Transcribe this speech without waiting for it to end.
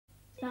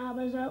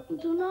Saba's open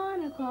till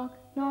 9 o'clock,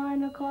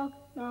 9 o'clock,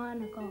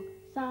 9 o'clock.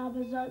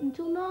 Saba's open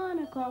till 9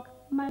 o'clock,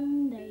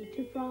 Monday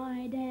to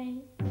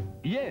Friday.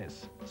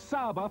 Yes,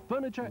 Saba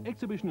Furniture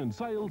Exhibition and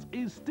Sales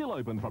is still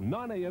open from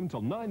 9 a.m.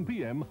 till 9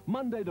 p.m.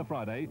 Monday to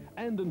Friday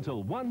and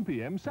until 1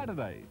 p.m.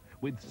 Saturday,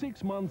 with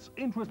 6 months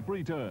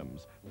interest-free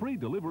terms, free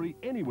delivery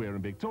anywhere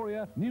in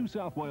Victoria, New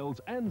South Wales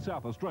and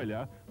South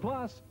Australia,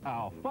 plus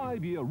our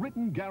 5-year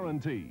written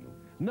guarantee.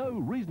 No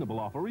reasonable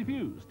offer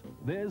refused.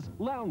 There's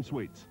lounge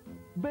suites,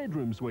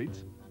 bedroom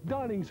suites,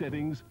 dining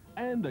settings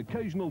and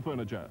occasional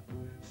furniture.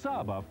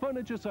 Saba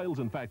Furniture Sales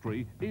and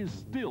Factory is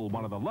still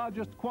one of the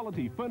largest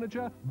quality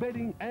furniture,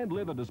 bedding and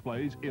leather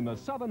displays in the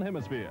Southern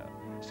Hemisphere.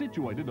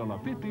 Situated on a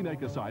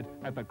 15-acre site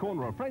at the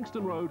corner of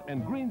Frankston Road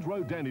and Greens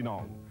Road,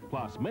 Dandenong.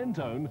 Plus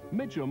Mentone,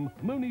 Mitcham,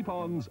 Moonee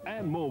Ponds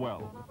and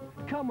Morwell.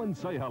 Come and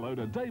say hello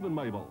to Dave and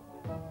Mabel.